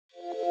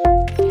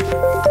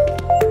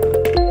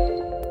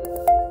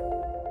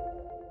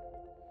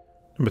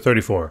Number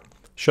 34.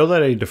 Show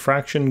that a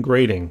diffraction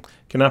grating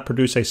cannot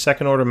produce a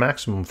second-order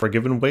maximum for a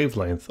given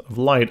wavelength of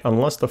light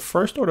unless the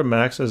first-order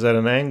max is at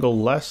an angle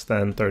less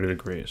than 30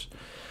 degrees.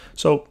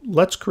 So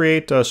let's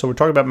create, so we're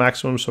talking about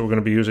maximums, so we're going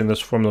to be using this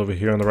formula over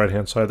here on the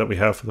right-hand side that we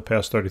have for the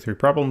past 33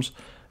 problems.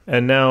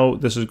 And now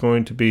this is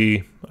going to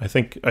be, I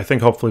think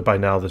hopefully by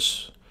now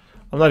this,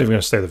 I'm not even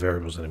going to say the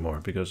variables anymore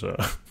because,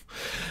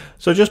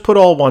 so just put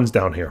all ones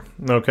down here,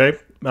 okay,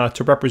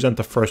 to represent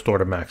the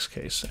first-order max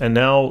case. And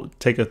now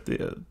take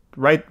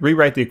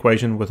rewrite the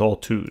equation with all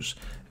twos.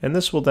 And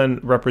this will then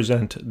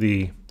represent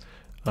the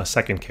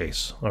second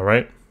case, all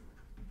right?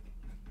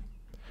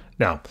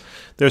 Now,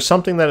 there's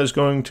something that is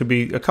going to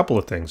be, a couple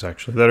of things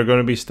actually, that are going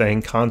to be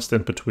staying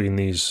constant between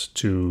these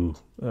two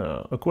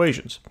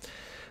equations.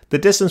 The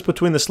distance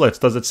between the slits,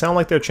 does it sound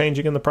like they're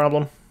changing in the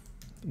problem?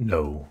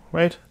 No,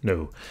 right?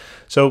 No.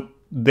 So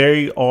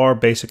they are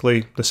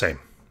basically the same,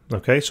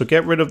 okay? So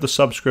get rid of the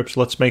subscripts,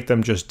 let's make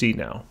them just D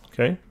now,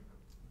 okay?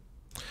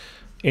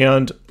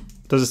 And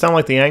does it sound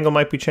like the angle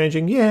might be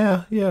changing?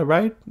 Yeah,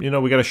 right? You know,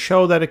 we got to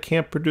show that it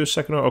can't produce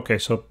second order. Okay,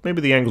 so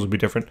maybe the angles will be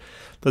different.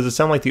 Does it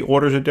sound like the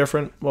orders are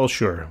different? Well,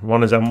 sure.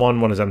 One is M1,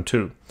 one is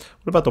M2.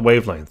 What about the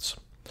wavelengths?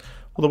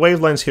 Well, the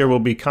wavelengths here will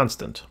be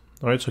constant.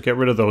 All right, so get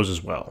rid of those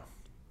as well.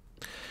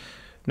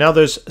 Now,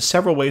 there's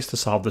several ways to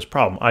solve this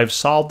problem. I've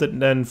solved it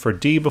then for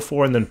D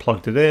before and then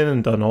plugged it in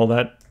and done all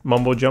that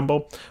mumbo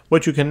jumbo.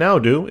 What you can now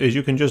do is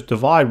you can just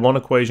divide one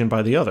equation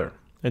by the other.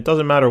 It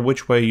doesn't matter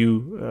which way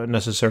you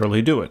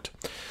necessarily do it.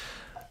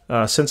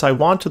 Since I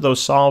want to, though,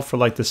 solve for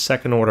like the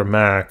second order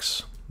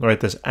max, right,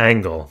 this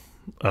angle,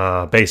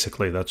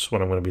 basically, that's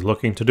what I'm going to be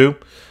looking to do.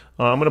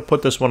 I'm going to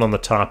put this one on the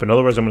top. In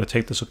other words, I'm going to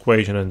take this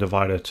equation and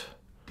divide it,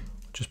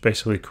 just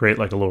basically create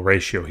like a little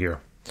ratio here.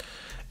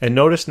 And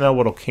notice now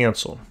what'll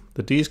cancel.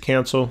 The D's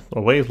cancel,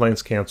 the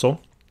wavelengths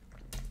cancel.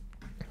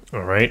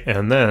 All right,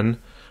 and then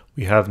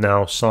we have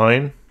now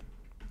sine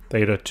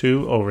theta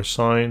 2 over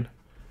sine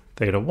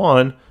theta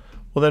 1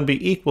 will then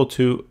be equal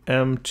to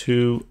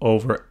M2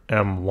 over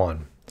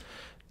M1.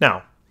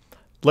 Now,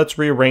 let's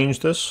rearrange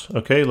this,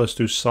 okay? Let's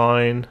do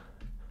sine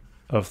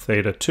of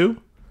theta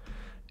 2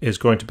 is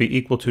going to be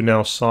equal to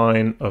now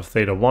sine of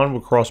theta 1.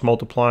 We're cross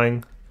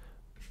multiplying,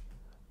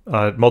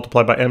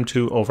 multiplied by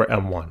M2 over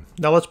M1.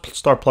 Now let's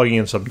start plugging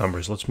in some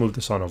numbers. Let's move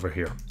this on over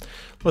here.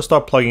 Let's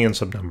start plugging in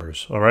some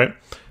numbers, all right?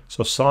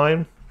 So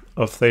sine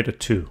of theta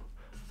 2.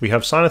 We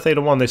have sine of theta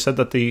 1. They said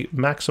that the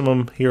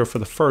maximum here for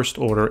the first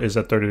order is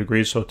at 30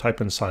 degrees, so type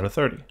in sine of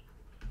 30.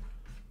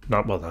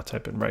 Not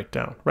type in, write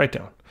down.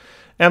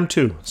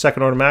 M2,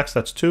 second order max,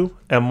 that's 2.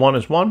 M1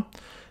 is 1.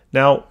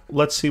 Now,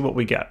 let's see what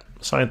we get.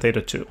 Sine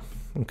theta 2,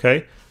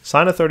 okay?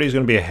 Sine of 30 is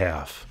going to be a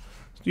half.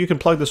 You can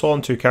plug this all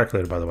into your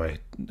calculator, by the way.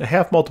 A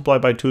half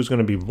multiplied by 2 is going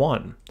to be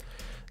 1.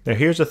 Now,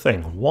 here's the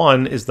thing.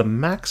 1 is the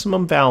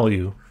maximum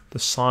value the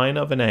sine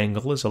of an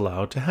angle is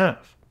allowed to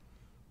have,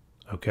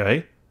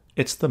 okay?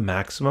 It's the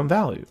maximum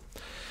value.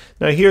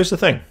 Now, here's the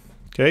thing,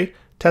 okay?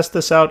 Test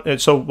this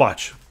out. So,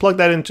 watch. Plug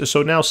that into,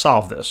 so now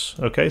solve this,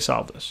 okay?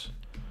 Solve this,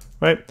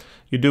 right?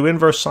 You do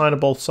inverse sine of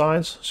both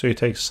sides, so you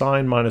take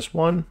sine minus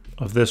 1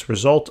 of this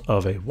result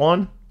of a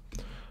 1,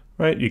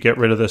 right? You get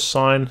rid of this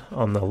sine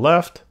on the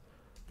left,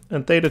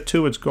 and theta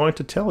 2, it's going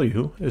to tell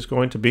you, is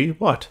going to be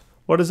what?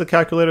 What does the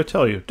calculator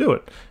tell you? Do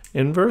it.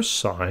 Inverse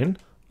sine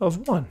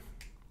of 1.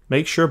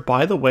 Make sure,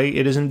 by the way,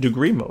 it is in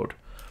degree mode.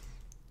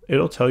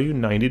 It'll tell you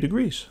 90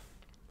 degrees,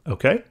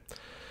 okay?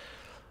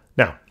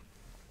 Now,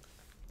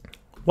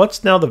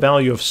 what's now the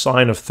value of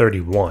sine of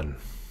 31?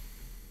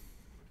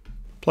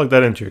 Plug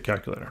that into your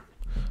calculator.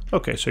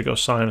 Okay, so you go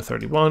sine of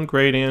 31.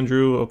 Great,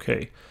 Andrew.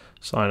 Okay,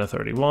 sine of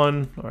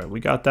 31. All right, we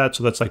got that.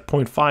 So that's like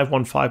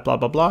 0.515, blah,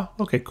 blah, blah.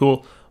 Okay,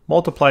 cool.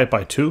 Multiply it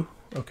by 2.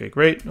 Okay,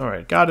 great. All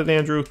right, got it,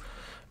 Andrew.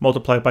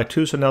 Multiply it by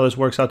 2. So now this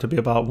works out to be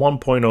about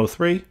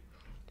 1.03.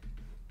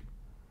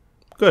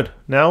 Good.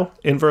 Now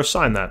inverse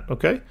sine that,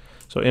 okay?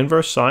 So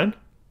inverse sine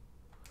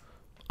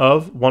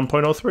of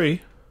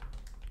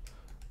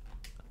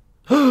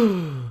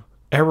 1.03.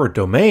 Error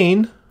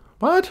domain.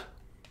 What?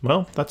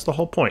 Well, that's the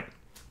whole point.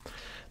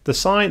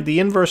 The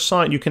inverse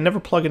sine, you can never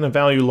plug in a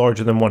value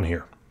larger than 1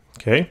 here,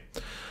 okay?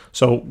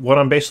 So what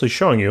I'm basically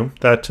showing you,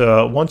 that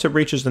once it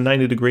reaches the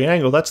 90 degree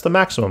angle, that's the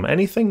maximum.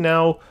 Anything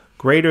now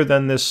greater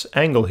than this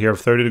angle here of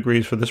 30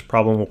 degrees for this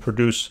problem will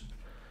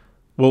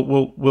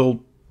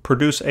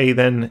produce a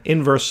then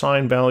inverse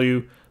sine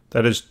value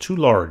that is too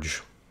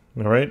large,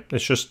 all right?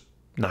 It's just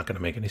not going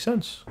to make any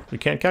sense. You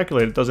can't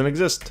calculate it. It doesn't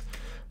exist.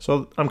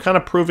 So I'm kind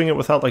of proving it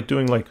without like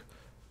doing like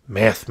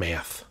math,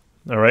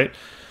 all right?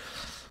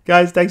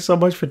 Guys, thanks so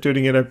much for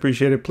tuning in. I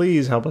appreciate it.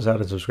 Please help us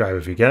out and subscribe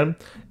if you can.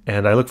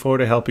 And I look forward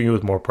to helping you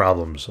with more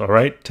problems. All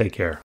right? Take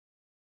care.